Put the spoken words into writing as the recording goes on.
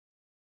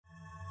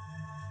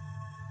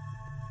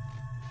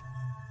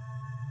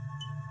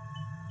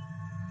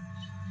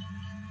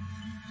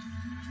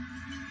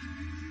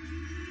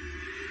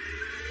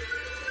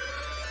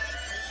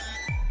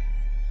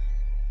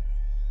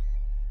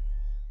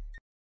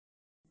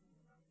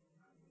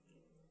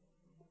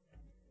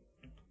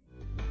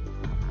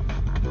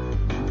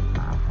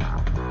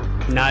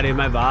Not in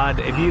my VOD.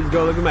 If you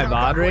go look at my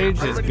VOD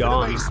rage, it's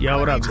gone. Yo,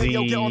 what up,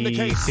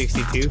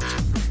 Z62?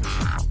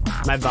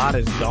 My VOD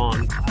is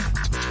gone.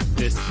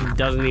 This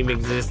doesn't even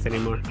exist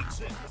anymore.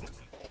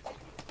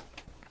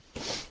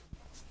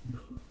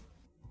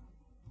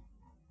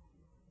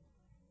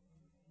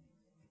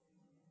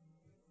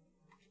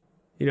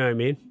 You know what I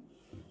mean?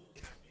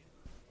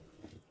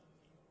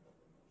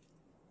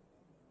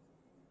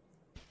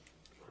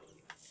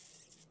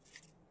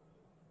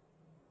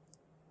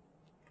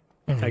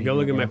 I go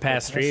look at my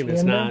past stream,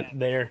 it's not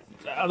there.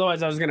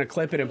 Otherwise, I was gonna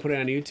clip it and put it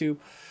on YouTube.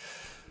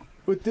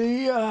 With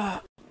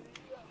the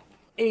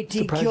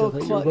 18 kill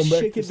clutch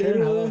chicken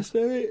dinner last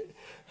night.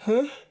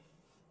 Huh?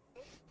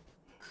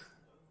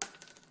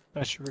 I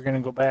thought you were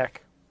gonna go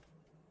back.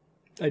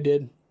 I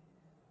did.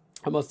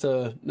 I must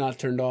have not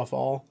turned off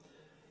all.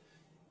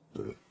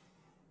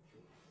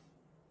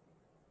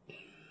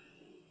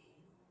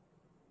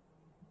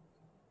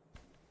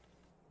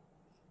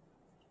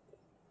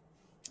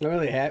 I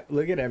really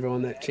look at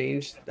everyone that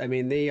changed. I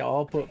mean, they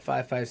all put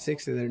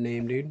 556 in their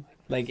name, dude.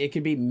 Like, it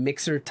could be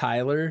Mixer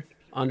Tyler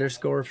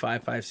 _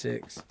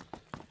 556.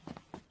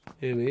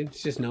 You know what I mean?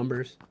 It's just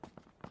numbers.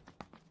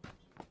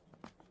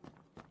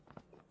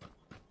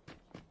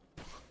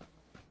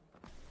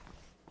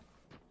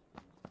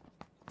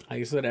 I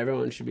guess what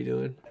everyone should be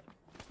doing.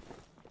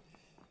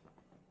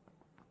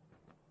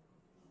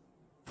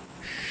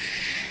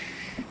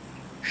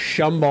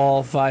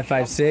 Shumball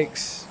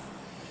 556.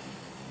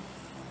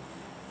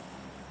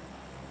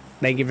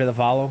 Thank you for the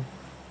follow.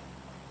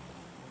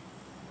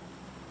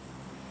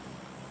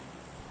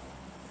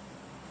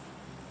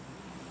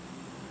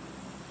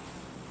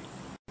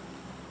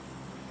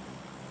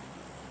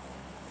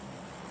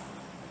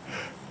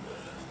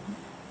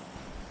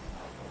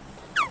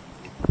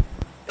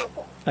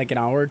 Like an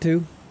hour or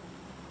two.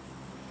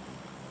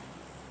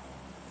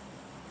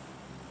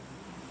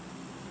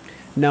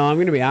 No, I'm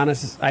gonna be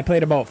honest. I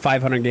played about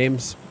 500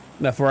 games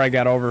before I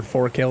got over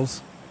 4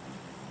 kills.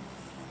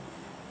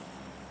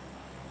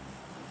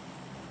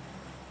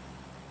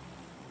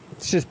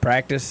 It's just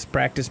practice,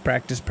 practice,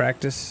 practice,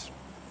 practice.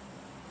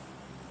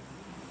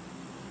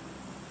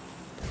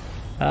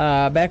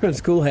 Back when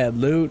school had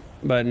loot,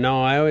 but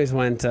no, I always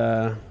went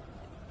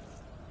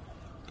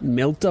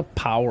Milta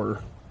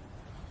Power.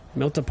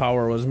 Milta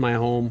Power was my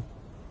home.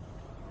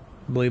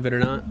 Believe it or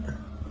not.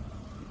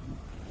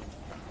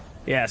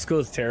 Yeah, school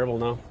is terrible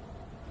now.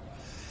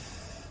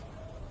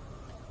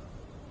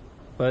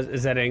 But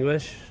is that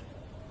English?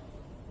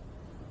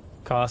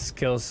 Cost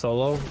kills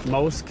solo.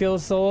 Most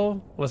kills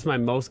solo? What's my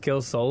most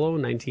kills solo?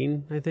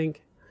 19, I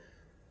think.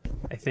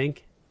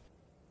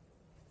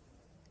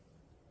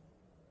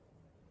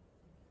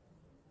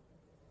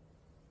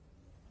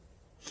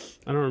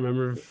 I don't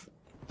remember if...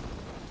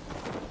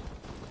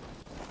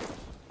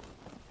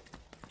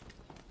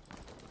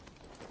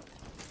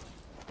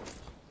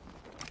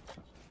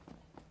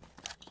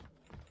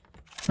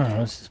 Oh,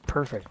 this is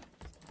perfect.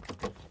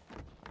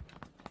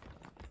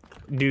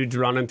 Dudes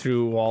running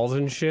through walls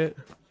and shit.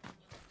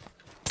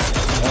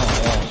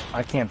 Oh,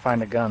 I can't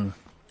find a gun.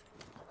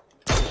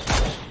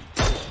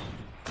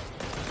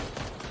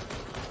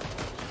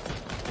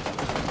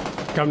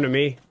 Come to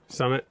me,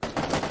 Summit.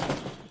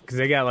 Because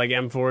they got like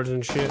M4s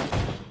and shit.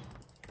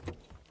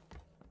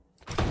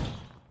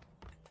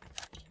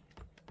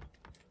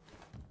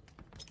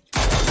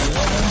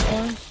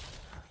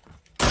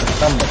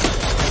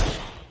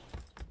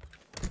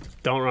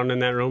 Don't run in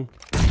that room.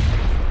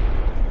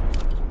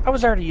 I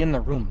was already in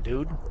the room,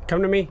 dude.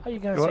 Come to me. How you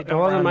gonna say it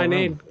wasn't my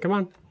nade. Come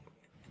on.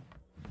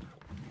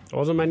 It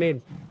wasn't my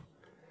nade.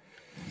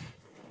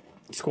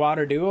 Squad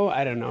or duo?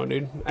 I don't know,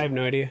 dude. I have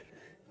no idea.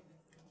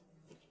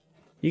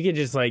 You could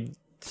just like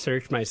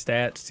search my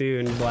stats too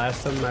and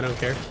blast them. I don't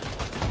care.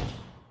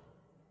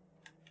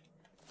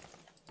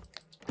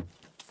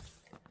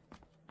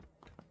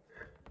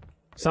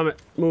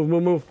 Summit,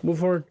 move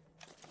forward.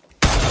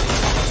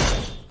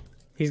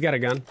 He's got a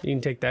gun. You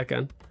can take that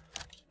gun.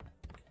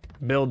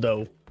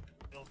 Bildo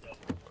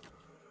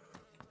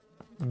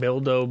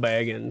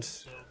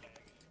Baggins.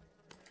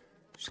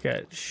 Just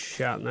got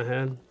shot in the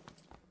head.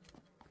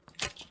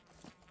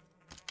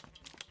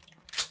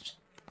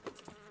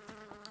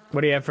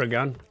 What do you have for a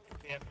gun?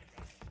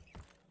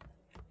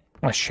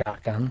 A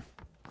shotgun.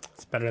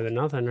 It's better than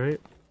nothing, right?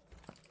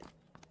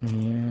 Yeah,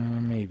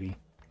 maybe.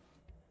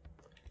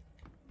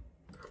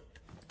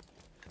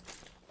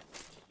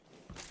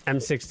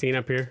 M16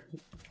 up here.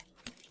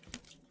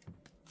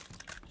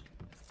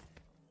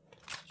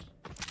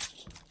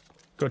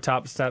 Go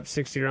top step,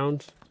 60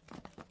 rounds.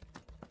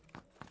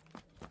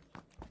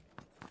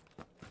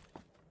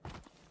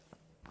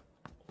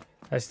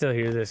 I still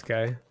hear this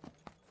guy.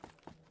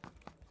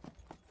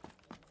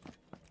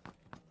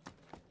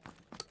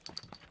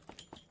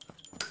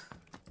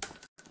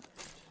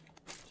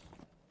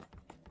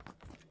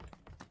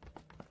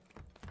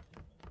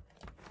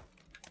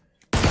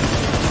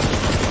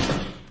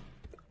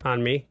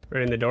 On me,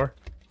 right in the door.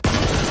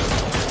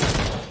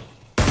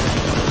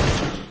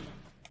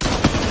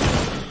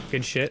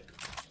 Good shit.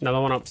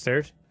 Another one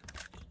upstairs.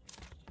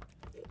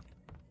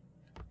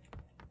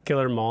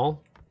 Killer Mall.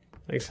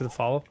 Thanks for the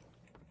follow.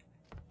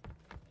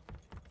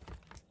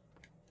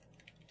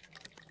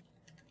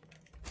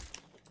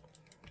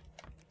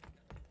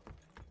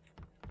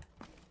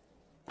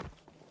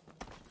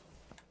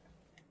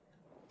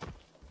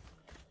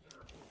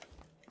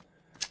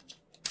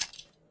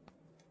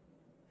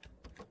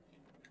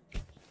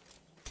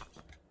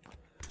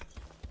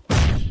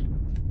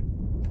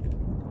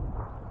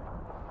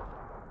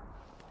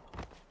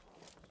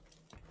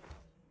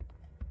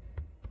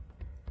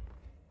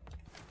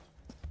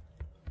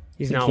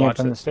 He's not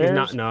watching the stairs.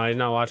 He's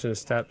not watching the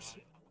steps.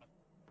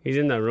 He's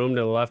in the room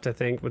to the left, I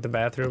think, with the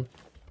bathroom.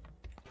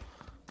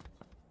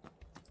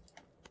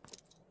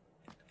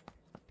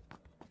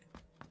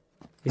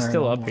 He's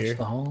still up here.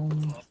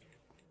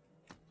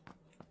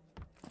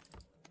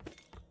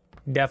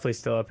 Definitely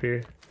still up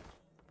here.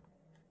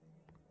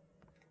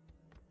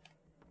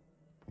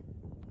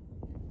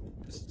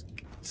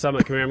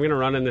 Summit, come here. I'm gonna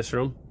run in this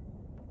room.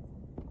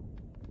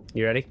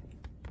 You ready?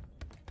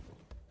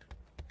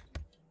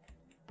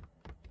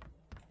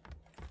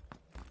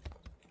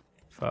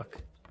 Fuck.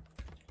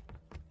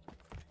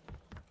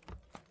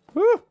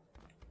 Woo!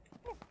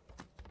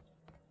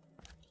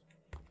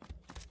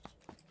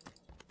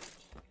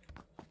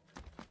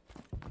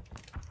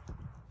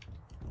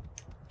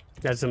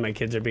 That's when my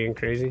kids are being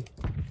crazy.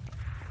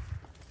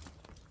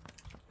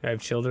 I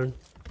have children.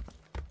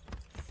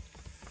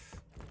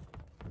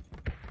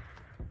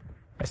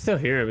 I still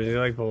hear him. Is he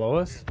like below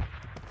us?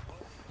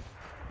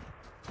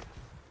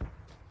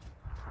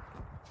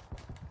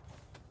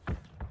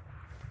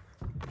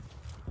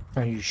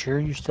 Are you sure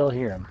you still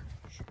hear him?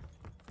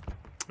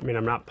 I mean,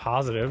 I'm not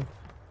positive.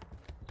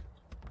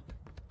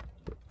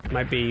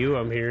 Might be you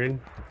I'm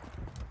hearing.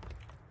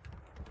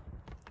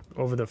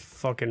 Over the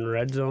fucking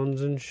red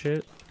zones and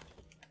shit.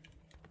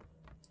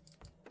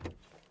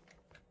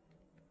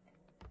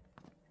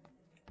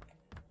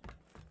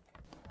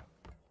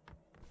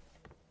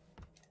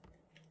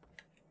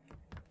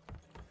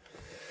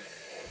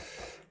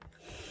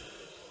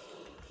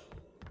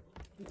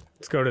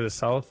 Let's go to the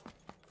south.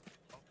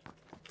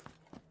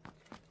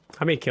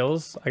 How many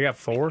kills? I got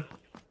 4.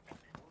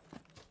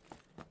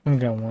 I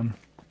got 1.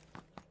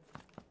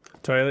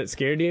 Toilet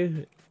scared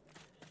you?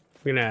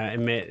 I'm gonna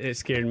admit it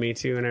scared me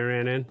too when I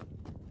ran in.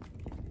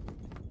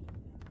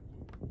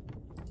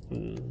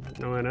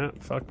 No, why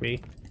not? Fuck me.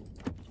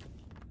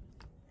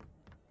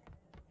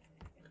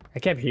 I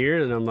kept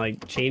hearing him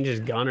like change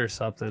his gun or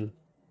something.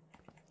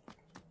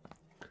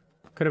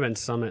 Could have been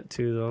Summit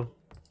too though.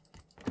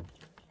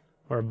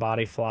 Or a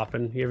body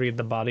flopping. You ever get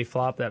the body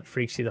flop that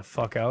freaks you the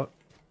fuck out?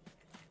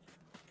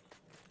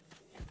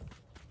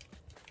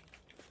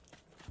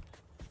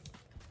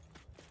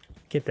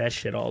 Get that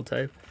shit all the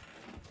time.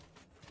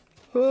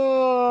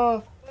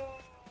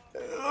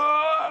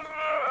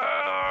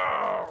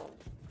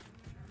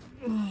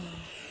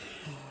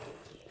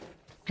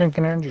 Drink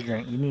an energy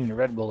drink. You need a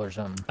Red Bull or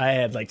something. I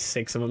had like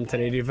 6 of them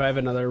today, dude. If I have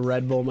another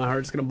Red Bull, my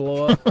heart's gonna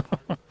blow up.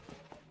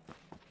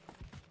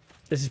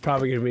 This is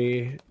probably gonna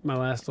be my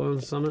last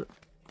one, Summit.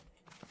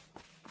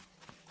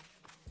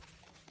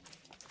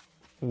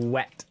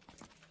 Wet.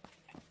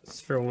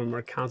 It's for when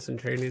we're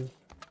concentrating.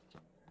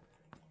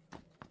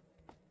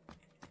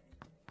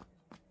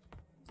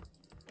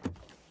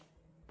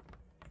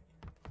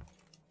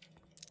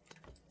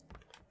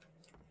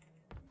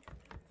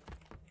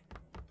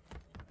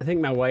 I think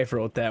my wife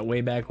wrote that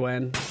way back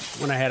when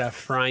I had a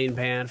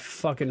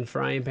fucking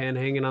frying pan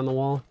hanging on the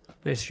wall.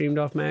 I streamed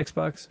off my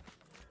Xbox.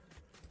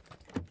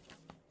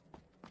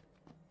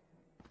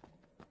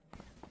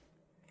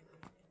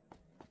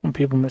 When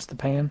people miss the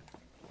pan?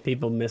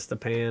 People miss the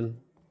pan.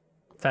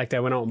 In fact,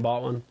 I went out and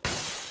bought one.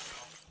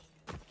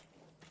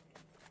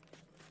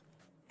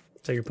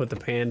 So I could put the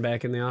pan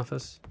back in the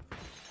office.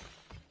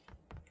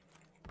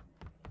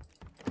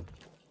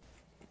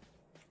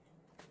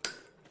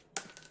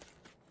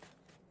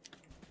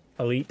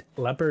 Elite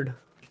Leopard,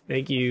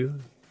 thank you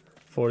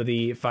for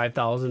the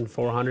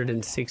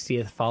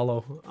 5,460th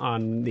follow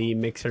on the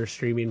Mixer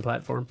streaming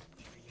platform.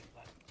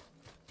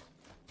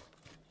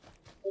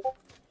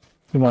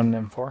 You want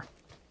an M4?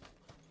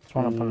 Just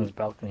want to put on his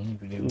balcony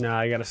if you do. Nah,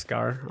 I got a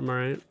scar. I'm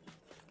alright.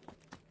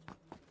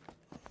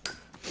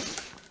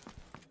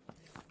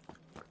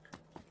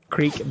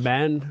 Creek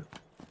Bend,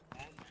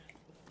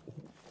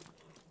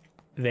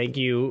 thank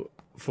you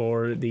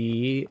for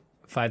the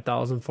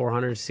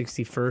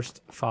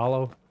 5,461st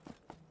follow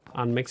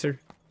on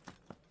Mixer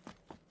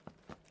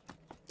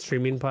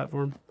streaming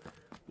platform.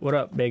 What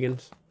up,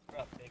 Biggins?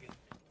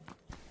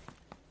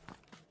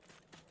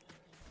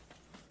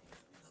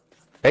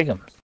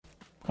 Biggins.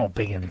 Oh,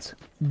 Biggins.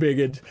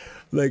 Biggins.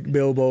 Like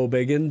Bilbo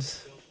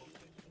Biggins.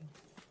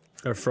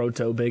 Or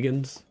Frodo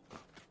Biggins.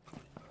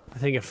 I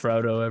think of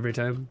Frodo every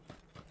time.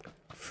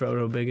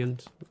 Frodo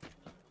Biggins.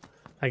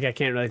 Like, I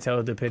can't really tell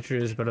what the picture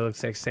is, but it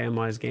looks like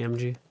Samwise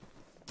Gamgee.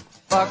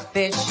 Fuck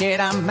this shit,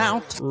 I'm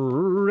out.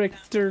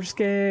 Richter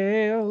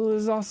Scale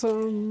is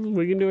awesome.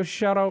 We can do a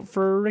shout out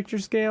for Richter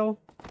Scale.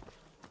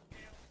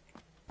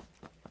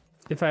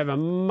 If I have a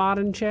mod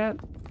in chat.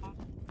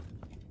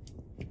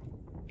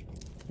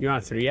 You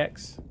want a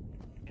 3X?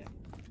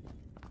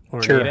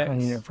 Or Sure, an 8X? I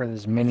need it for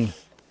this mini.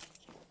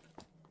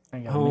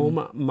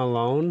 Home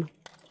Malone?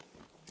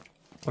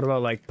 What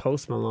about like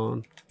Post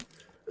Malone?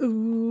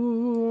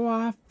 Ooh,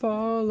 I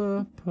fall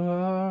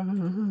apart.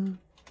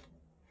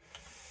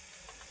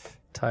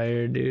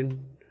 Tired, dude.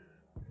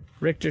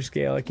 Richter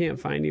scale, I can't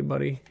find you,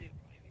 buddy.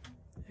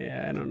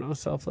 Yeah, I don't know.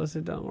 Selfless,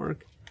 it don't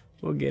work.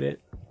 We'll get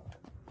it.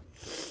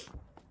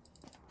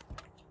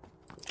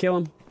 Kill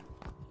him.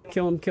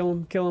 Kill him, kill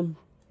him, kill him.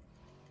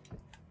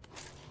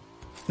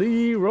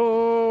 Leroy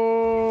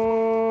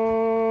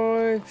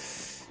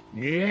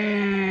Jenkins.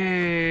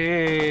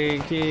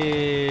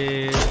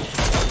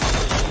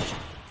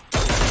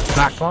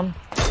 Knocked one.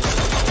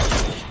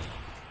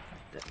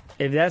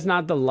 If that's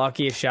not the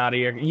luckiest shot of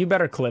your... You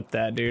better clip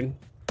that, dude.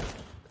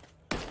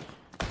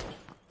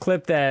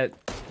 Clip that.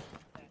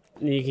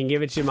 You can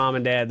give it to your mom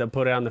and dad. They'll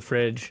put it on the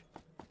fridge.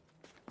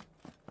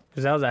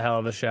 Because that was a hell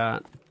of a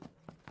shot.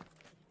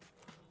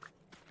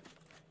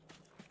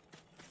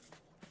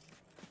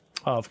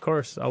 Oh, of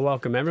course. I'll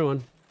welcome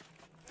everyone.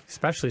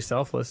 Especially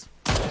Selfless.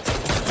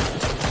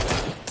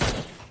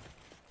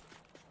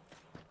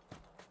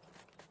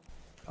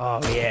 Oh,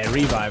 yeah.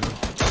 Revive him.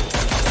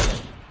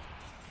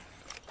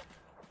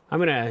 I'm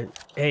gonna...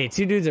 Hey,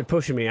 two dudes are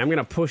pushing me. I'm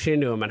gonna push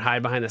into them and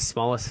hide behind the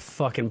smallest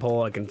fucking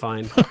pole I can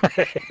find.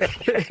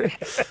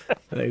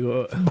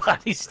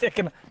 Body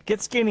sticking.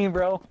 Get skinny,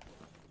 bro.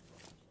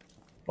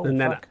 Oh, and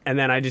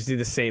then I just do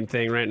the same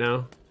thing right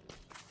now.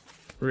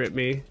 Rip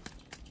me.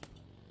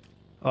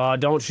 Oh,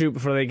 don't shoot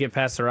before they get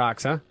past the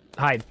rocks, huh?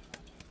 Hide.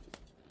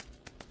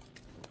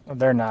 Well,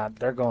 they're not.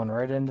 They're going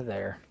right into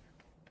there.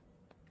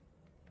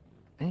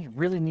 And you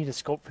really need a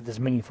scope for this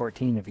Mini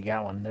 14 if you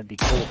got one. That'd be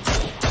cool.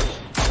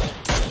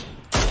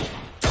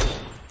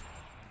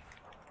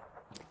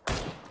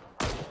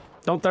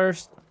 Don't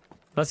thirst.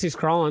 Unless he's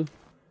crawling.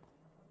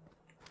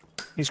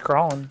 He's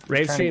crawling. He's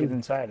Rave trying stream. to get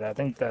inside. I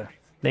think the...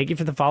 Thank you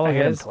for the follow, I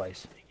hit him guys.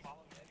 twice.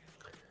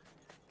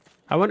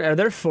 I wonder, are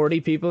there 40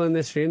 people in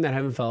this stream that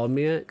haven't followed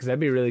me yet? Because that'd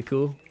be really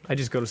cool. I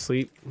just go to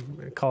sleep.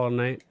 Call it a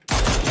night.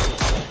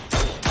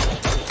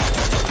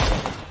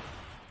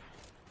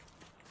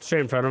 Straight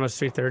in front of us,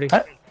 330.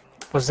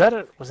 Was that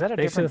a Thanks for the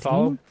different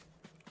follow. team?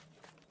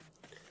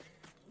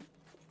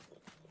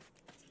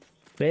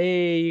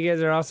 Hey, you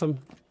guys are awesome.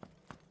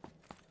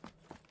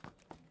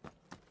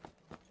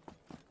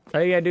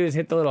 All you gotta do is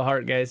hit the little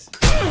heart, guys.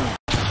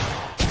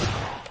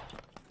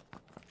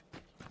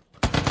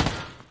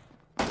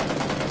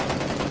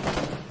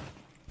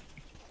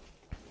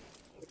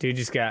 Dude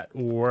just got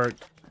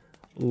worked.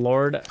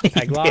 Lord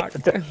Eglock.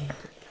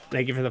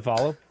 Thank you for the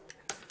follow.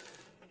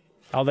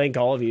 I'll thank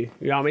all of you.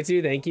 You want me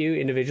to? Thank you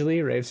individually.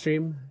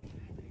 Ravestream,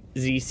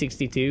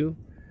 Z62,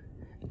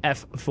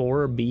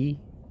 F4B11,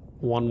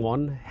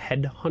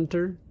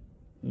 Headhunter.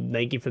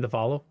 Thank you for the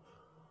follow.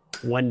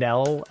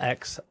 Wendell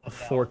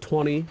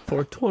X420,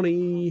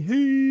 420.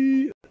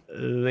 Hey.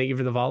 Thank you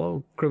for the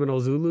follow. Criminal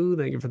Zulu.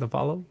 Thank you for the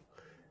follow.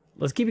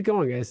 Let's keep it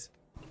going, guys.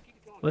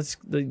 Let's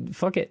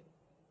fuck it.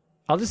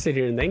 I'll just sit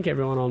here and thank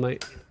everyone all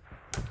night.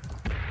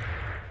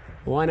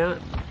 Why not?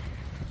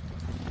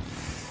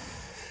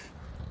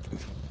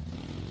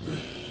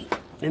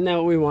 Isn't that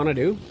what we want to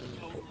do?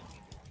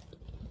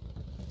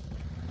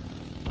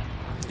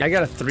 I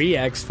got a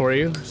 3X for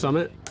you,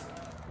 Summit.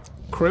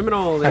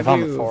 Criminal, thank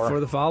you for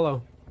the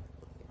follow.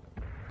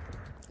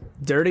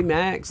 Dirty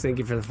Max, thank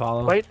you for the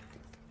follow. Wait.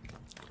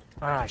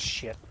 Ah,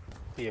 shit.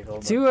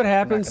 Vehicle, see what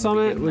happens,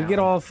 Summit? We get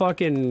all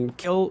fucking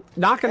killed.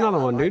 Knock another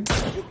one, dude.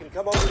 You can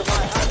come over to my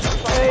house.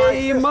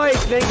 Hey, Mike,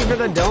 thank you for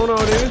the dono,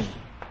 dude.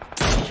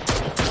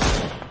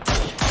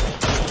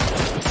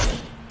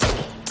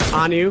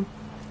 On you.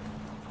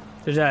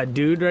 There's a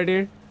dude right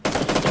here.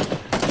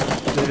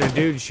 There's a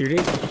dude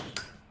shooting.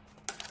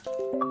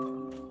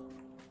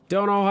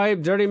 Dono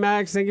hype, Dirty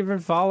Max, thank you for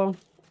the follow.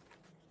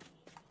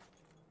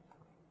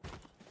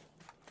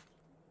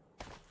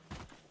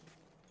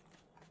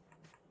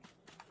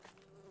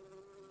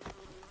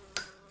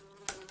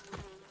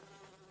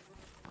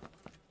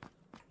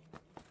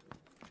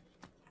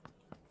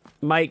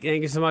 Mike,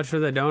 thank you so much for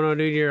the dono,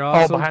 dude. You're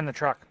awesome. Oh, behind the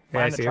truck.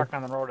 Behind the I truck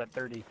on the road at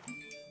 30.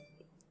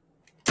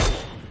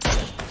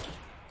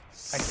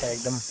 I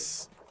tagged him.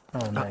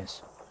 Oh,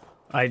 nice.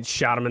 I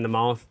shot him in the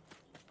mouth.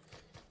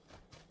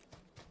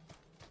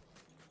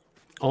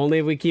 Only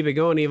if we keep it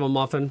going, Evil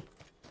Muffin.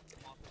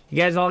 You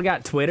guys all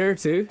got Twitter,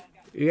 too?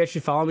 You guys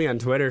should follow me on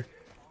Twitter.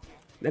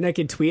 Then I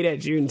can tweet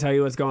at you and tell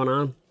you what's going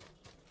on.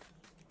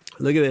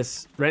 Look at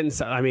this. Right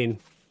inside. I mean,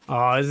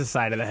 oh, this is the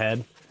side of the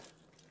head.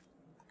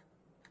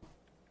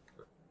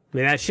 I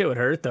mean, that shit would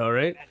hurt, though,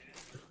 right?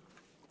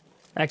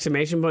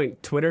 Exclamation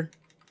point, Twitter.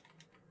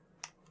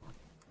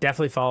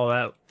 Definitely follow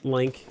that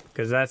link,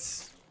 because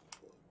that's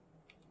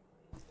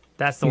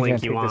the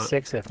link you want. The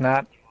 6, if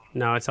not,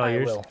 no, it's all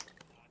yours. Will.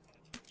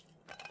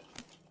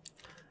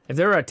 If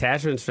there were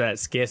attachments for that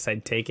Skiss,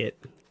 I'd take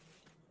it.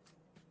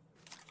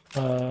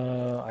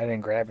 I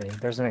didn't grab any.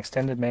 There's an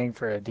extended mag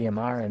for a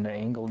DMR and an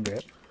angle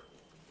grip.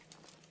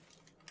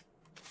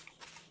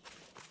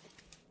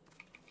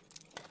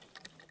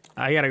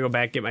 I gotta go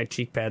back get my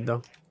cheek pad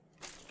though.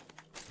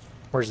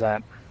 Where's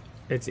that?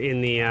 It's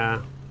in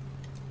the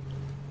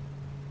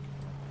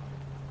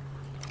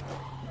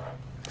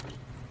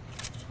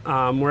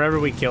wherever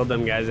we killed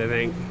them guys, I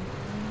think.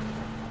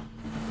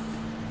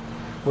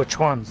 Which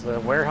ones? The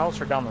warehouse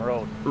or down the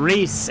road?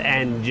 Reese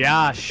and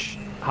Josh,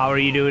 how are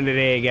you doing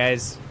today,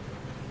 guys?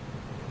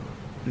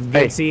 Good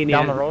Hey, seeing you.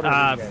 down the road or you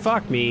guys?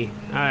 Fuck me.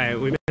 All right,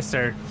 we missed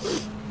her.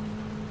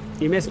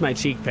 You missed my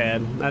cheek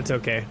pad. That's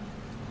okay.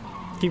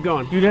 Keep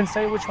going. You didn't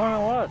say which one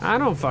it was. I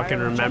don't fucking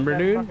haven't remember, checked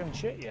that dude. fucking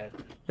shit yet.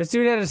 This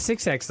dude had a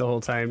 6X the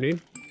whole time, dude.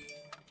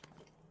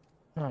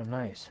 Oh,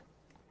 nice.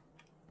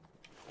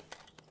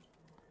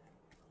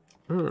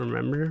 I don't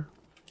remember.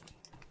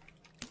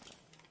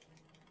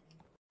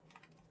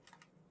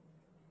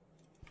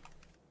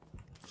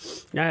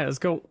 Yeah, let's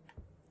go.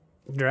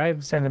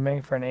 Drive. Send a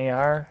me for an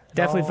AR.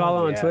 Definitely Oh,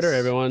 follow on yes. Twitter,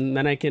 everyone.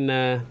 Then I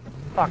can,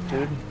 Fuck,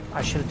 dude.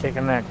 I should have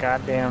taken that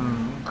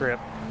goddamn grip.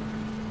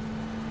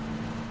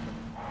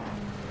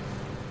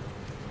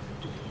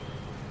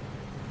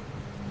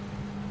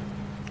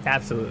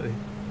 absolutely.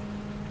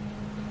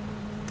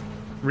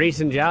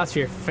 Reese and Josh,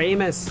 you're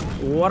famous.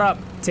 What up,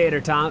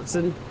 Tater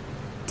Thompson?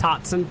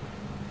 Totson?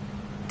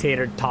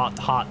 Tater Tot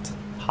Hot.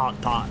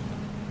 Hot Tot.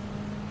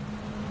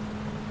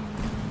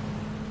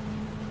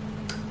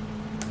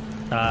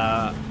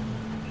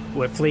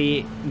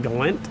 Whiffley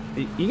Glint.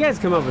 You guys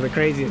come up with the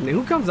craziest name.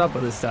 Who comes up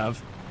with this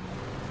stuff?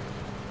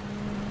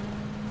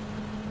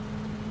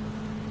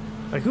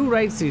 Like, who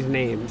writes these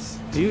names?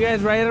 Do you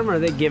guys write them or are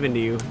they given to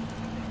you?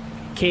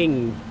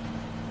 King.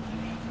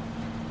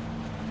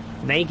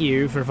 Thank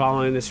you for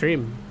following the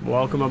stream.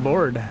 Welcome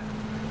aboard.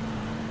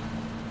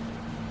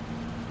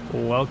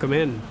 Welcome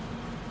in.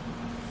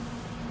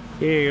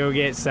 Here you go,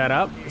 get set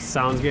up.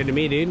 Sounds good to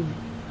me, dude.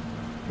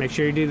 Make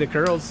sure you do the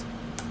curls.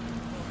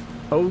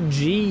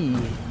 OG.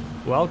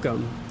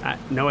 Welcome.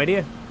 No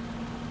idea.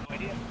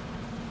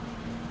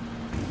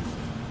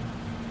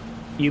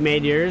 You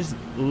made yours?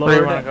 Where do you want to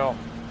Lord go?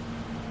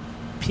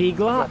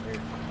 Piglot?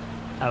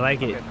 I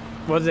like it.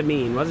 What does it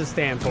mean? What does it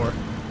stand for?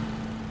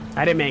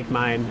 I didn't make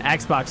mine.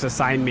 Xbox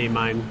assigned me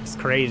mine. It's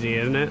crazy,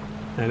 isn't it?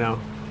 I know.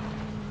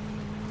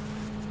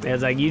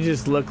 It's like, you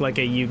just look like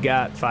a you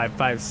got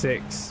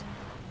 556.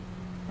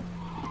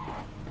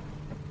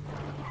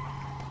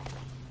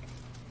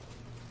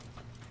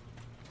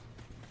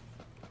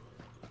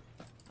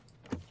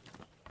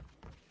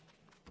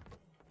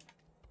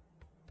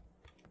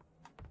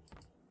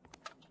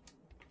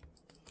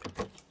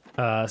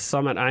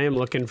 Summit, I am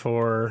looking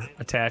for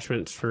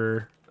attachments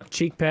for a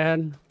cheek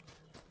pad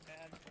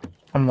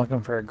I'm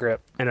looking for a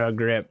grip. and a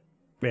grip.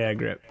 Yeah,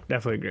 grip.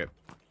 Definitely a grip.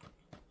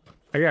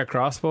 I got a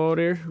crossbow out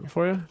here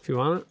for you if you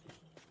want it.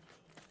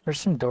 There's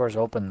some doors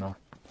open though.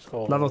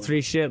 So Level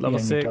 3 shit, level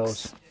be on your 6.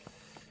 toes.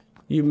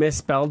 You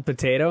misspelled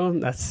potato?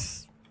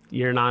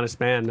 You're an honest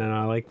man, and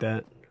I like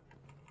that.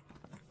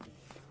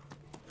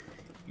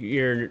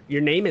 Your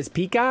name is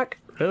Peacock?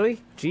 Really?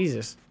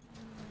 Jesus.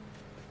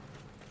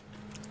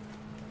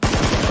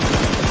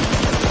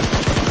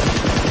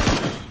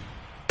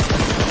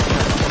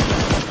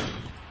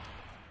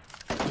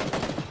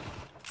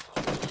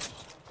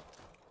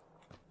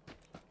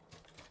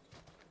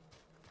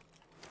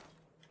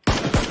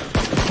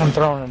 I'm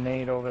throwing a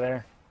nade over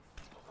there.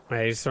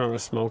 Hey, he's throwing a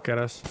smoke at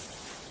us.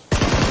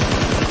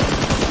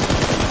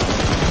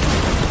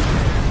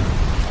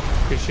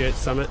 Good shit,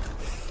 Summit.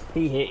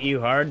 He hit you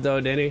hard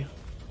though, didn't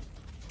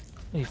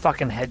He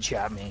fucking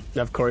headshot me. he?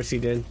 Of course he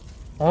did.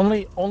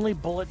 Only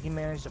bullet he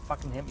managed to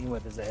fucking hit me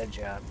with is a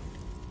headshot.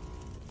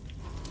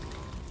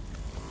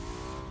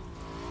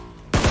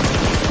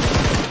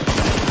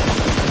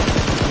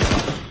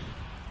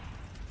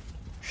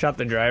 Shot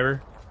the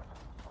driver.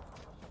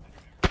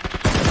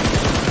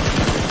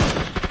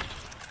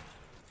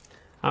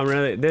 I'm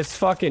really this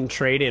fucking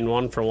trade-in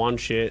 1-for-1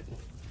 shit.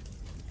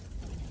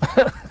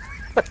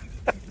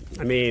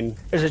 I mean,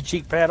 There's a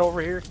cheek pad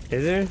over here.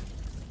 is there?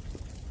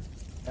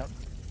 Yep.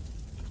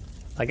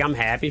 Like, I'm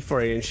happy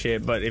for you and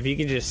shit, but if you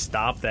could just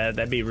stop that,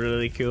 that'd be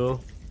really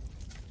cool.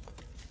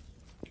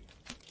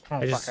 Oh I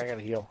fuck! just- I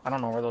gotta heal. I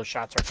don't know where those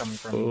shots are coming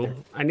from. Ooh, Either.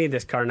 I need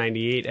this Car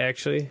 98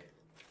 actually.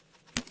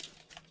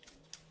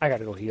 I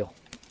gotta go heal.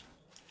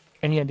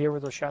 Any idea where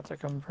those shots are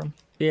coming from?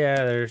 Yeah,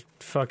 they're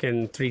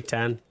fucking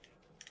 310.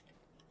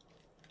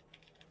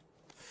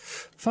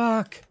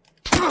 Fuck.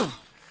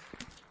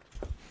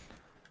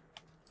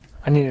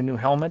 I need a new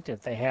helmet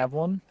if they have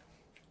one.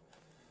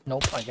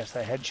 Nope, I guess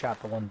I headshot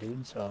the one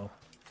dude, so.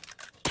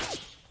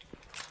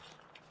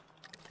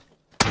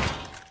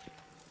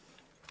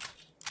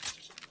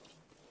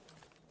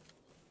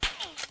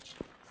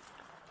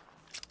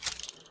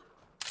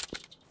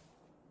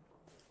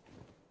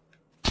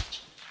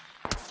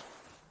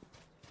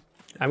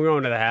 I'm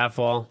going to the half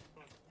wall.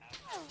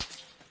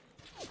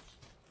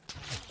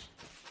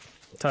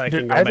 Until I can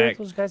Did go either back. of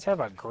those guys have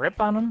a grip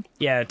on them?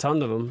 Yeah, a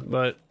ton of them,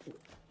 but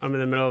I'm in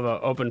the middle of an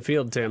open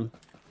field, Tim.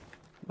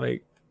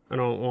 Like, I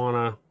don't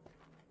want to...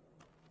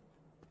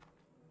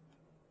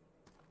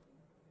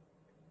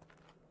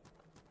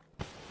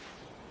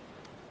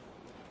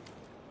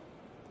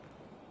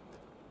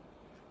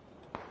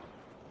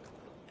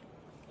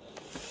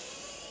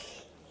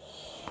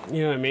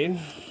 You know what I mean?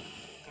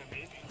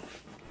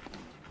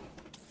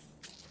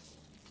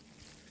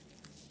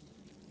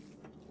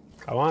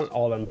 I want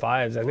all them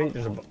 5s. I think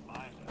there's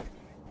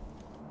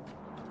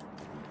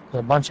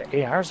a bunch of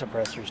AR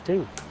suppressors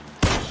too.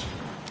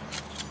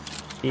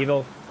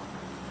 Evil.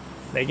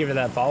 Thank you for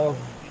that follow.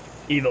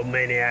 Evil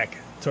Maniac.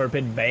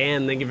 Torpid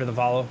Band. Thank you for the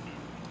follow.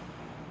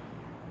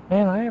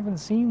 Man, I haven't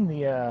seen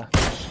the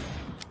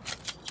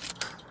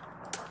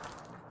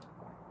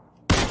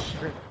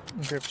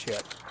grips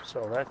yet,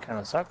 so that kind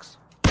of sucks.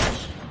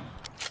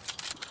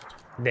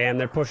 Damn,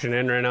 they're pushing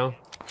in right now.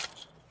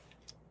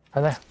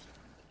 Are they?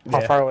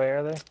 How far away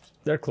are they?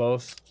 They're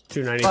close.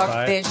 295.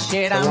 Fuck this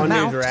shit, the I'm one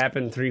out. dude's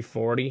rapping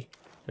 340.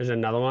 There's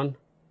another one.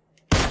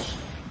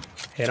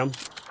 Hit him.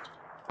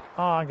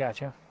 Oh, I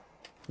got you.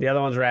 The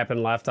other one's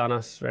rapping left on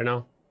us right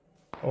now.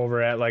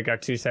 Over at like our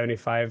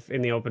 275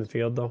 in the open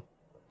field though.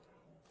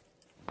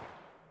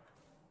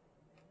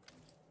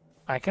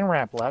 I can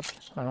wrap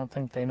left. I don't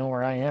think they know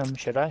where I am,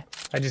 should I?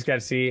 I just got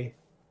to see.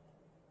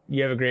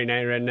 You have a great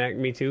night, Redneck.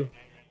 Me too.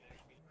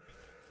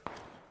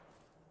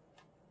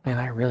 Man,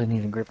 I really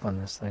need a grip on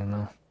this thing,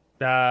 though.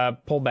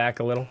 Pull back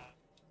a little.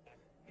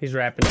 He's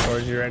rapping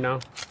towards you right now.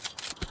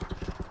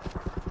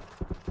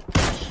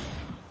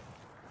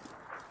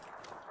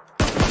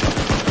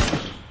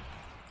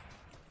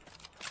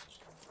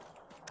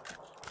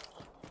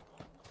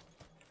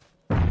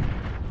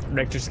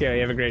 Richter Scale,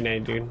 you have a great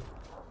night, dude.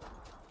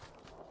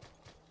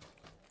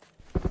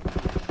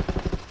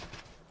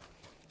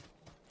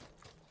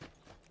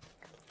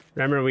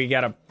 Remember, we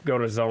gotta go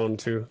to zone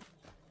 2.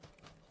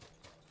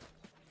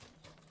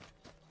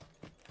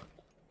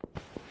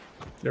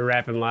 They're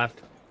rapping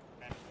left.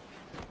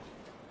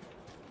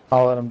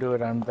 I'll let them do it.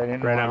 They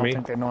didn't know. Right I on don't me.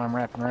 think they know I'm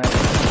rapping right.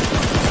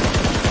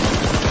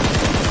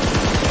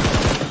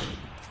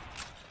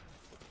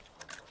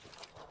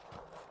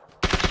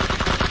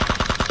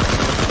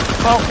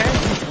 Okay,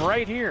 he's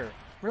right here.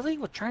 Really?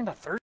 With trying to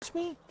thirst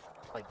me?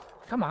 Like,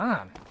 come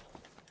on.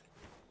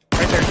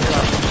 Right there, to your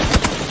left.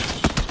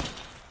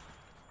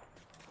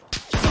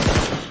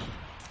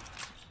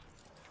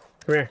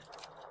 Come here.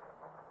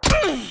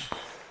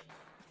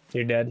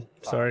 You're dead.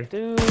 Sorry.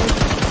 Dude.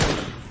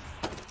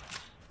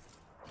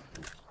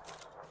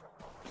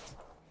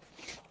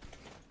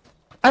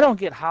 I don't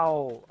get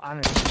how,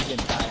 honestly, he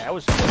didn't die. I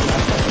was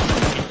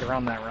kicked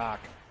around that rock.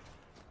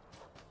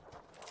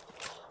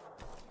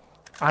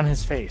 On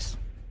his face.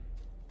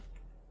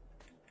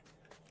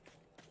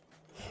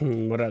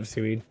 What up,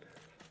 Seaweed?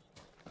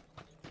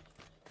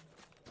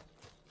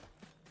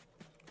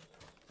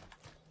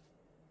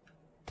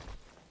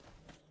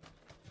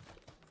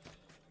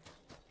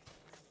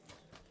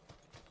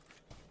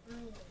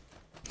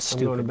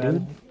 Stupid, I'm going to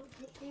bed. dude.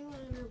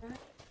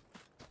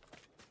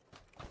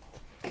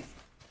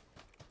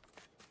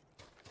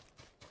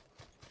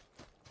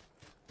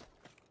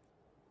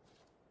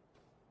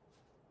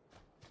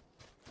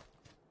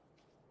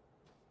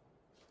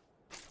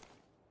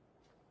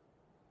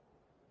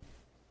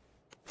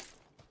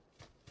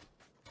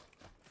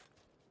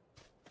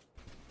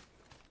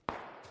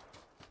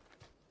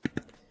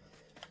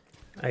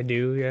 I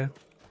do, yeah.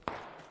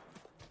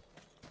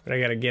 But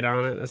I gotta get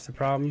on it, that's the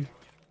problem.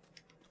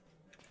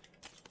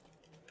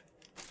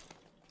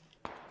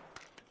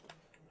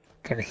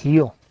 Gotta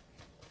heal.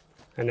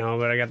 I know,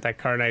 but I got that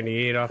Car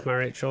 98 off my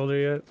right shoulder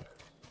yet.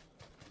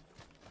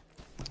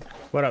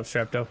 What up,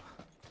 Strepto?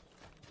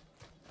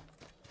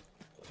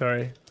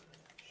 Sorry.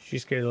 She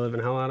scared the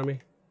living hell out of me.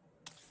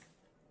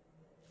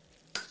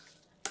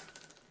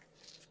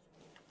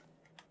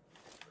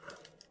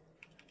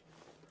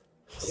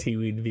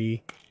 Seaweed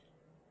V.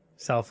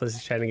 Selfless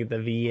is trying to get the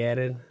V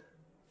added.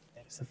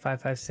 It's a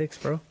 556,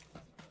 bro.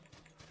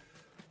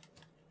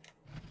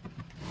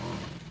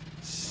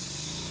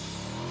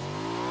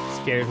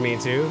 Scares me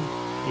too.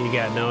 You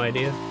got no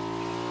idea.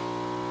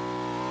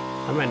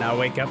 I might not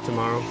wake up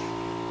tomorrow.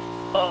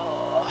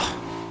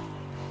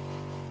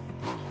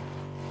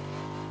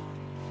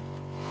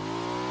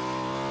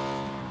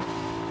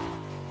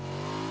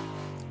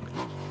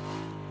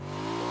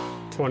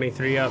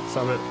 23 up,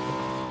 Summit.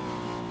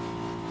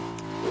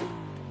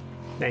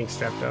 Thanks,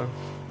 Strepto.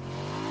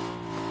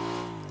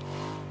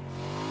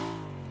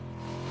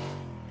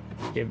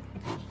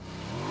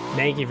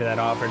 Thank you for that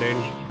offer, dude.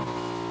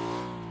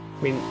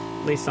 I mean,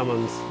 at least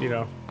someone's, you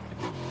know,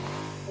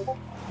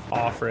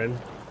 offering.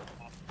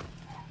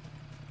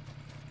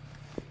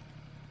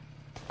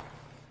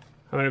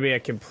 I'm gonna be a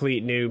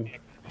complete noob.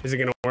 Is it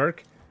gonna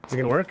work? Is it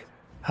gonna work?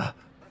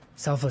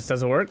 Selfless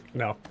doesn't work?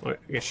 No.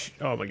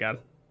 Oh my god.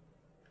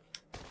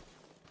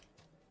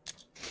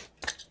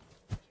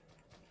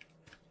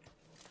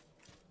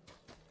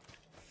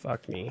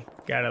 Fuck me.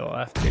 Guy to the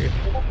left, dude.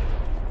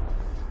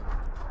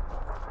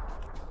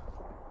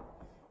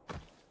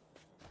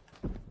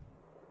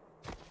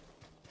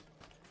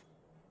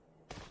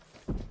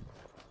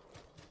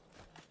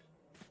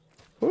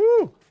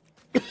 Woo!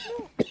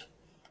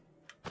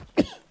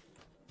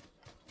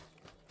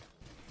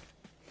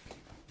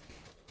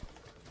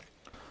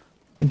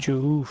 What'd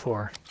you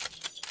for?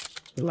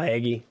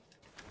 Laggy.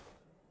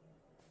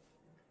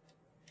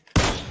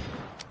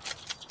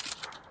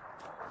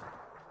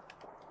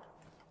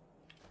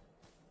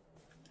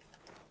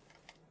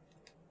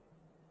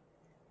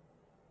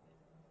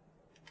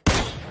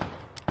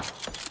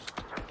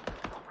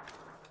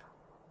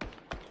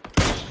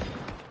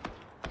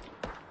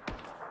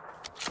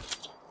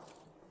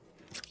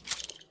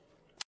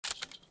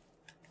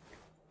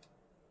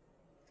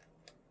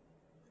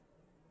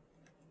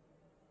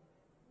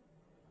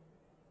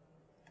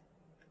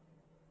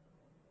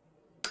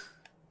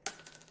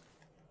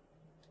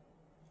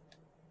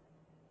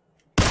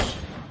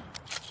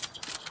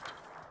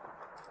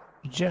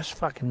 just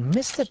fucking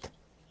missed it.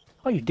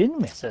 Oh, you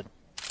didn't miss it.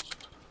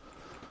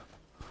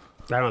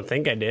 I don't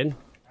think I did.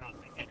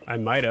 I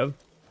might have.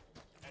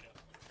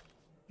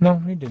 No,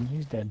 he didn't.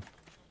 He's dead.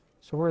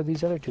 So where are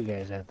these other two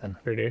guys at then?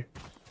 Right here.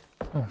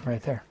 Oh,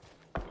 right there.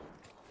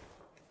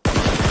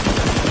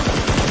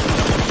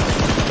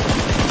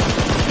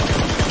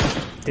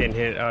 Didn't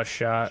hit a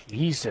shot.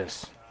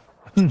 Jesus.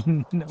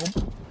 Nope.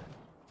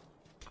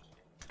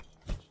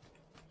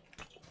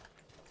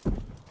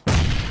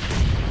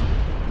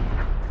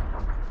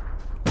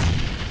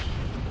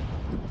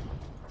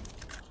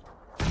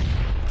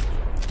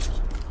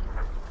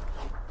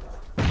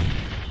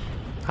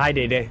 Hi,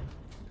 Day Day.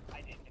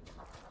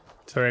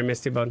 Sorry, I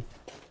missed you, bud.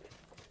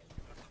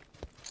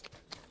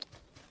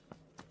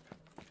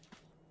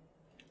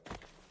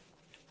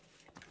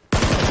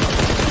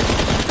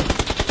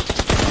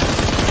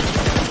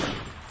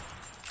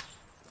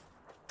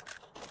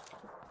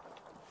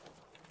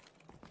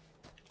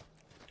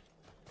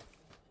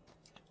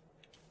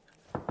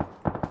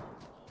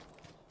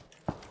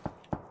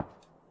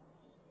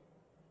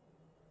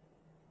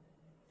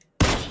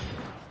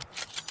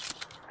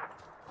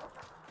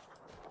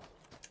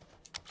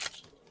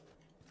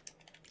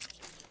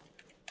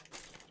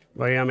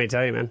 What do you want me to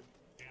tell you, man?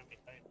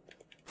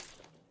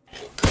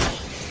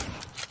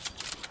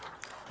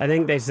 I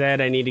think they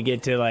said I need to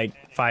get to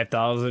like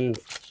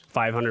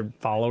 5,500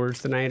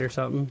 followers tonight or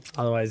something.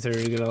 Otherwise, they're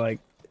gonna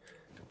like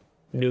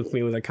nuke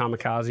me with a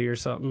kamikaze or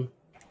something.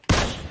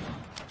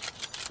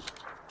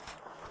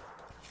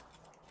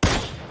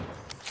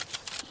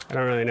 I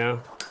don't really know.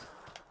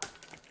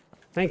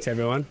 Thanks,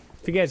 everyone.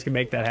 If you guys can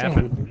make that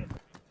happen,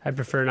 I'd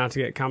prefer not to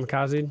get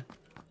kamikazed.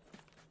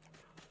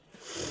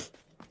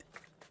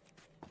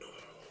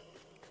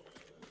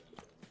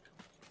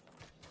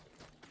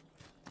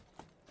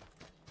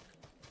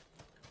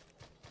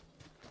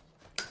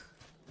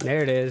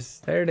 There it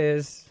is. There it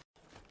is.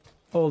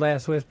 Old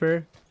ass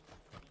whisper.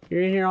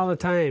 You're in here all the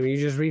time. You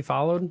just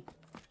refollowed?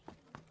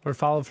 Or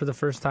followed for the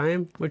first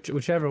time?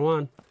 Whichever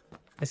one.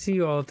 I see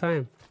you all the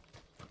time.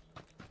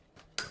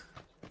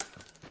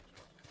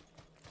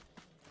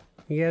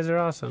 You guys are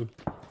awesome.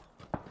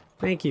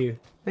 Thank you.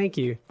 Thank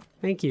you.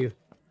 Thank you.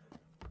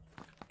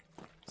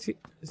 See,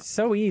 it's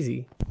so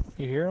easy.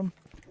 You hear him?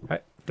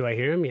 Do I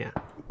hear him? Yeah.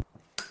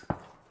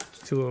 There's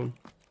two of them.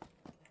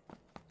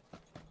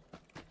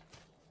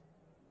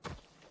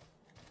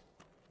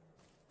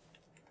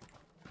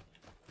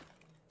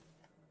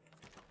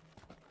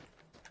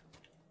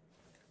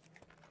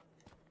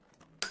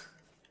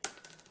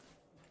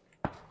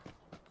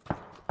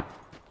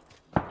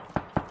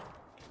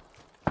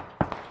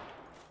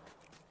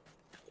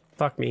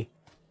 Fuck me.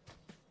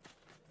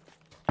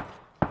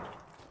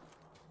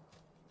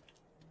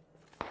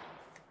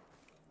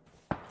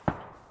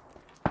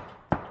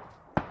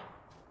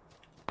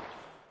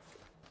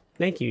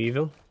 Thank you,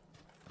 Evil.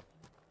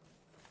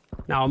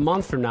 Now, a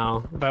month from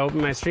now, if I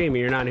open my stream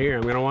and you're not here,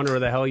 I'm gonna wonder where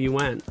the hell you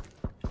went.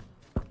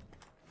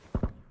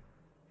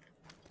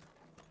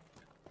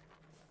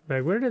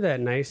 Like, where did that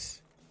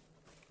nice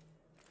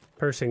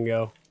person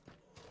go?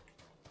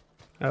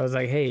 I was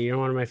like, hey, you're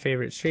one of my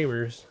favorite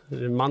streamers.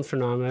 And a month from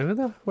now, I'm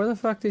like, where the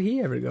fuck did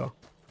he ever go?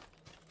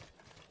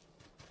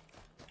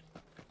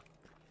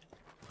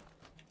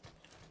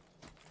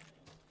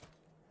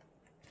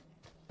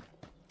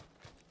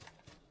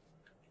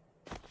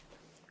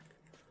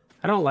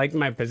 I don't like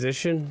my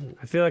position.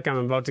 I feel like I'm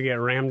about to get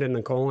rammed in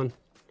the colon.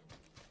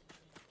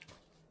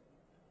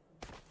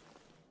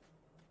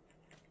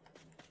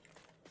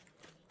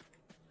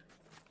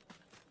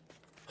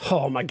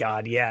 Oh my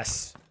god,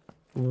 yes.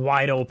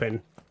 Wide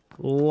open.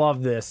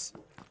 Love this.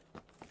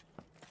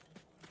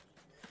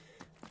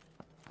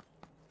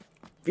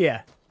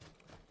 Yeah.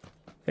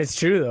 It's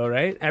true though,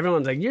 right?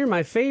 Everyone's like, you're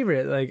my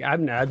favorite. Like,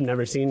 I've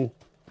never seen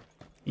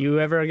you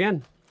ever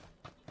again.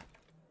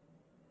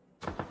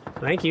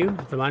 Thank you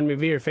for letting me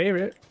be your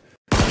favorite.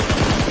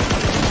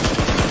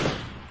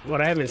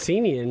 What, I haven't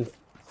seen you in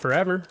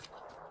forever.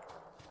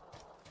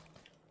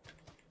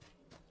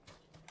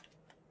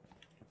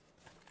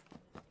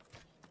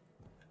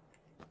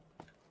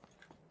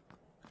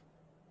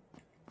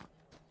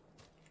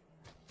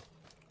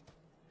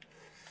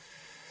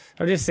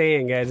 I'm just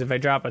saying, guys, if I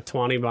drop a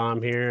 20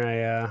 bomb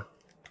here,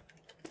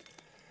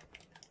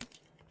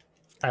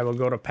 I will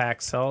go to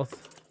PAX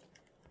South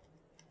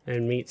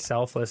and meet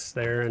Selfless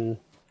there and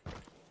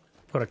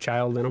put a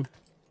child in him.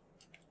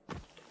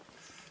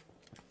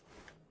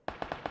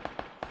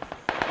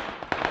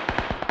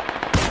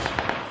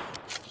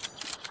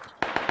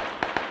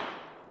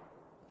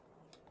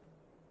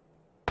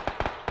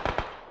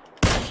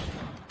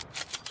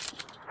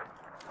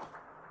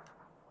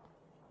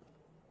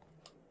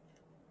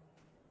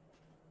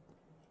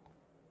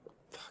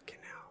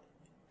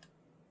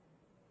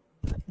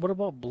 What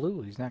about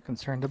Blue? He's not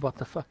concerned about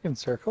the fucking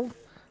circle?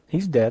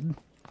 He's dead.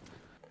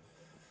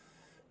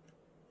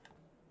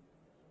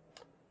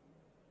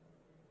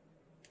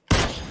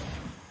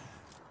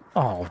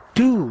 Oh,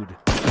 dude.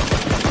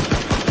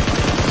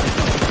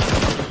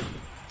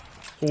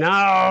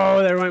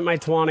 No, there went my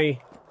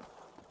 20.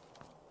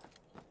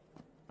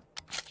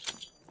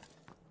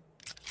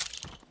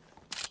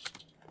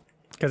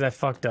 Because I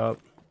fucked up.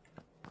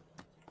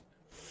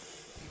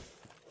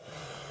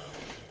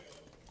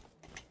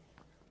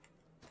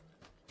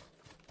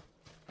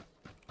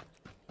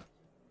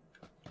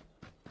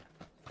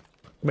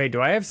 Wait,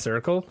 do I have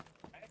circle?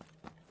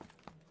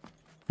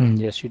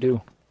 Yes, you do.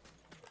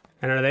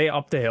 And are they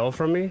up the hill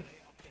from me?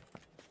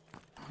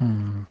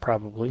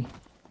 Probably.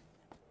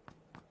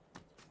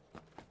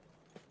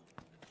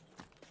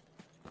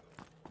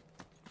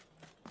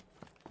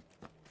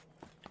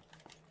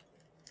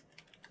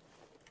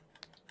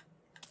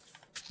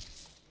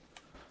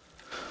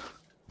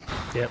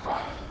 Yep.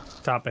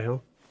 Top of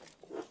hill.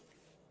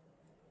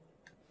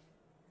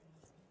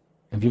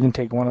 If you can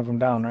take one of them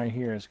down right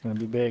here, it's going to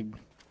be big.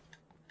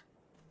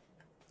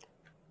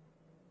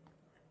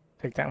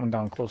 Take that one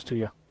down close to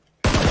you.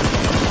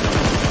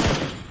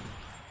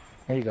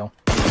 There you go.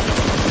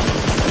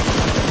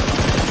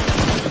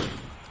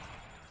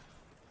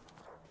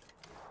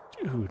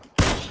 Dude.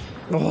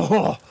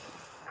 Oh,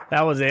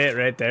 that was it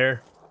right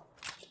there.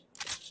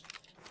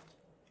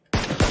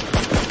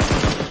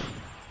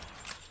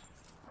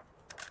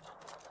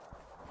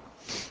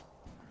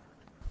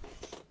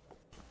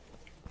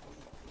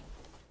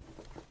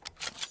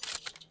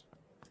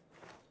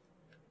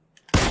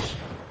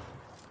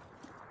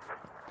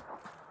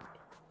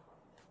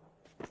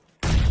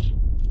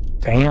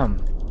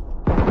 Damn.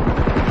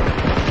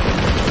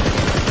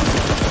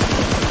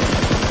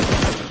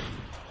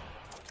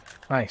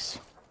 Nice.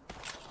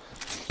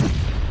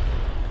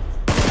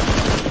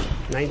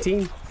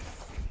 19.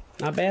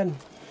 Not bad.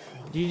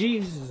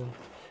 GG's.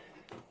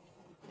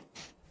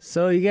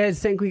 So you guys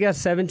think we got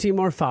 17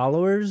 more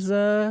followers?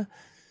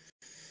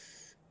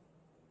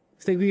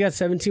 Think we got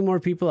 17 more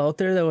people out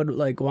there that would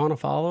like want to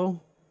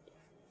follow?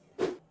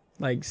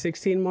 Like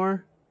 16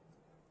 more?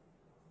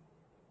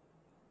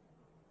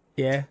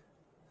 Yeah.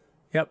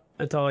 Yep,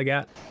 that's all I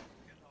got.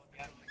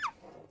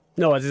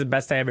 No, is this the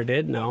best I ever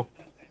did? No.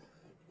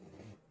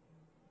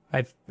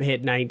 I've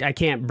hit 9. I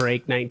can't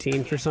break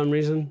 19 for some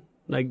reason.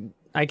 Like,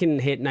 I can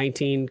hit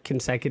 19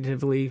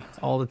 consecutively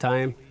all the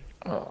time.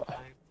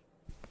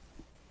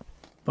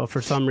 But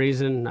for some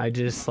reason, I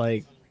just,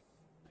 like...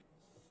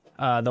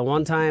 the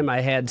one time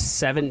I had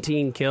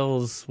 17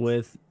 kills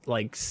with,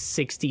 like,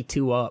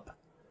 62 up.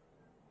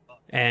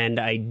 And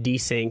I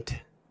desynced.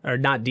 Or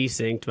not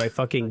desynced, my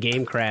fucking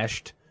game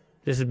crashed.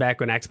 This is back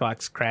when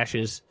Xbox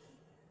crashes.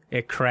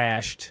 It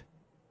crashed.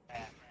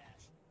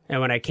 And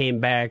when I came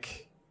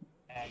back...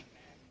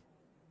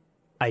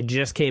 I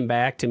just came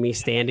back to me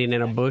standing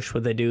in a bush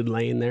with a dude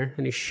laying there,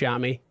 and he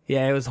shot me.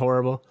 Yeah, it was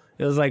horrible.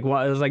 It was like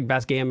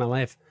best game of my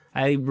life.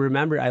 I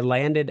remember I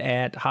landed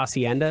at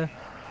Hacienda,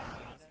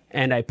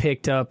 and I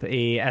picked up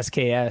a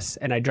SKS,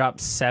 and I dropped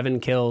 7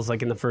 kills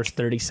like in the first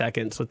 30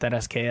 seconds with that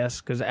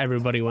SKS because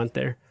everybody went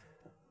there.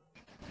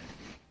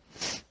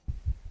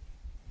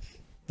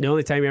 The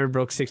only time you ever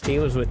broke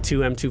 16 was with 2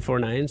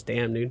 M249s.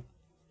 Damn, dude.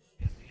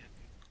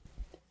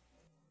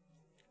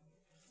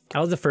 That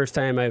was the first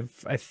time I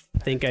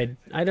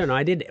don't know,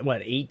 I did,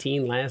 what,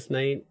 18 last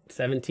night,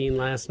 17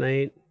 last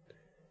night,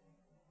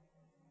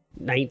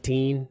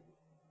 19.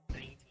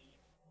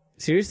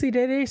 Seriously,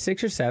 Day-Day?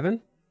 6 or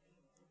 7?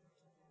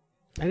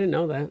 I didn't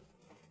know that.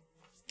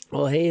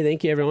 Well, hey,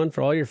 thank you, everyone,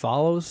 for all your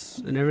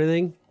follows and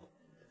everything.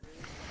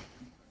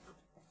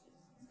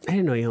 I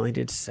didn't know you only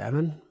did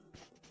 7.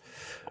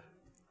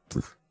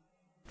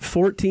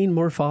 14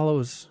 more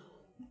follows.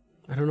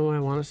 I don't know why I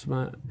want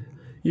to...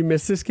 You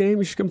missed this game?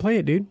 You should come play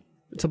it, dude.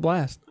 It's a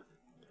blast.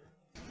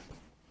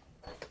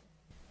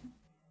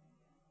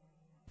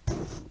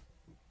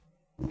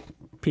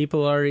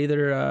 People are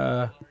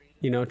either,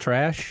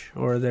 trash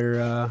or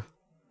they're,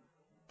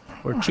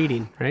 or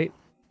cheating, right?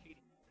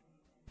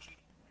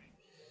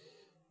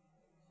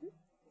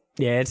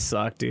 Yeah, it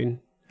sucked, dude.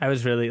 I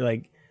was really,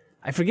 like...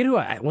 I forget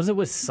was it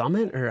with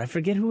Summit? Or I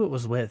forget who it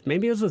was with.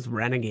 Maybe it was with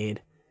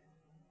Renegade.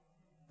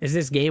 Is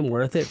this game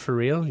worth it for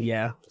real?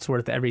 Yeah, it's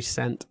worth every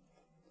cent.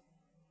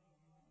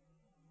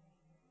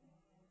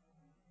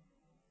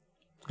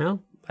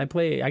 Well, I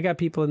got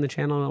people in the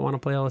channel that want to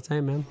play all the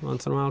time, man.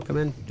 Once in a while, I'll come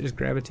in, just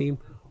grab a team.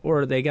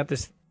 Or they got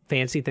this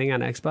fancy thing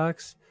on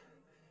Xbox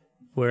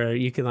where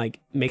you can, like,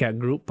 make a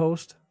group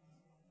post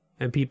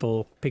and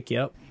people pick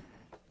you up.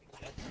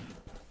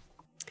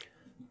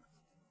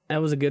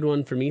 That was a good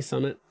one for me,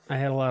 Summit. I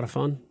had a lot of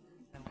fun.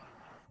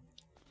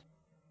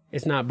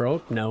 It's not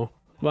broke? No.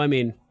 Well, I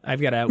mean,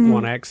 I've got a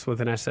 1X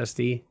with an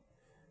SSD.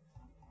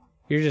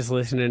 You're just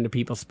listening to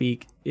people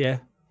speak. Yeah.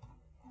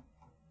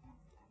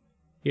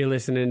 You're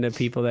listening to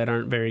people that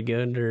aren't very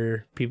good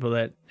or people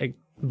that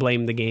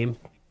blame the game.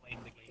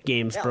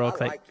 Game's broke.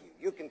 I like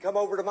you. You can come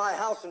over to my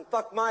house and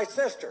fuck my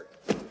sister.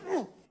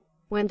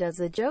 When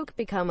does a joke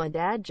become a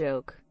dad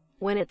joke?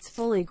 When it's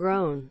fully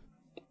grown.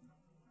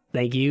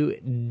 Thank you,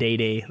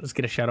 Day-Day. Let's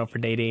get a shout out for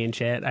Day-Day in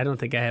chat. I don't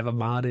think I have a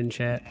mod in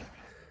chat.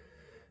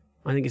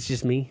 I think it's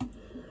just me.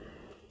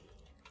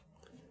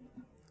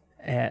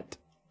 At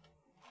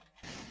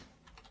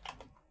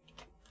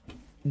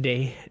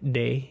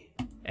Day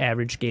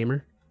Average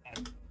Gamer.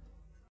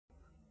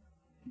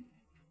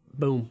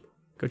 Boom.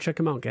 Go check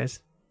him out,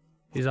 guys.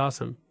 He's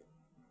awesome.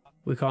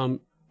 We call him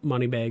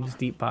Moneybags,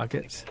 Deep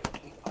Pockets.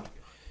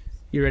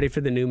 You ready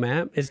for the new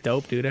map? It's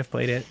dope, dude. I've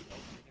played it.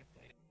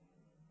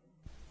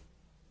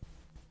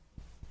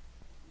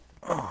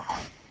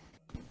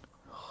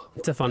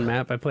 It's a fun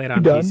map. I play it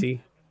on PC.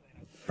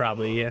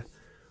 Probably, yeah.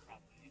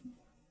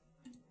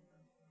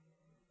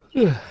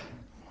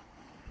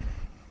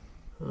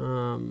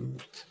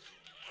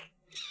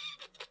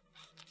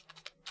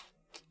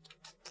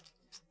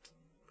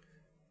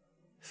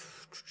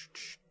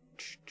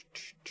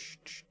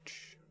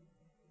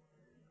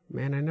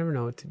 Man, I never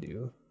know what to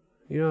do.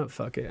 You know what?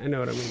 Fuck it. I know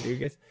what I'm gonna do,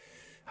 guys.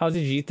 How's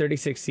the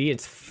G36C?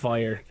 It's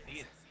fire.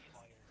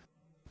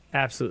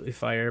 Absolutely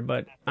fire.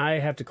 But I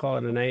have to call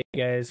it a night,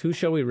 guys. Who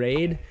shall we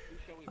raid?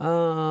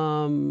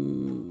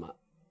 I'm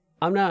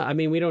not. I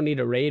mean, we don't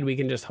need a raid. We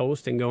can just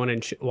host and go in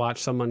and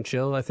watch someone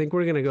chill. I think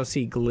we're gonna go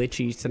see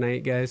Glitchy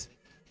tonight, guys.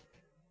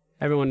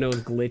 Everyone knows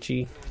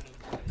Glitchy.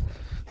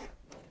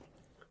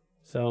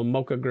 So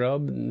Mocha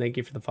Grub, thank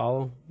you for the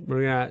follow.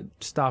 We're gonna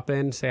stop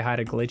in, say hi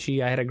to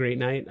Glitchy. I had a great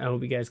night. I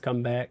hope you guys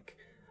come back.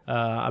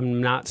 I'm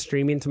not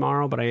streaming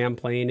tomorrow, but I am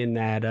playing in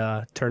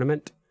that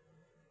tournament.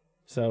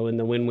 So in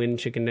the Win-Win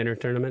Chicken Dinner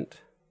tournament.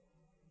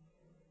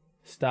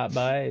 Stop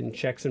by and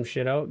check some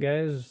shit out,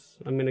 guys.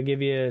 I'm gonna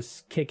give you a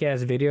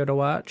kick-ass video to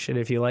watch, and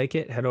if you like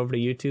it, head over to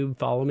YouTube.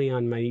 Follow me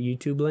on my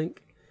YouTube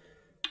link.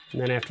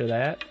 And then after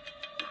that,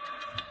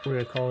 we're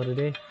gonna call it a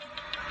day.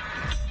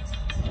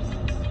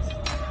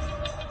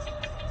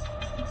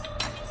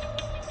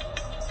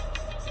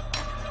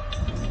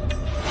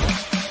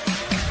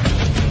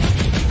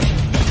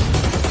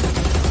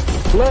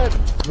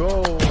 Let's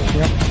go.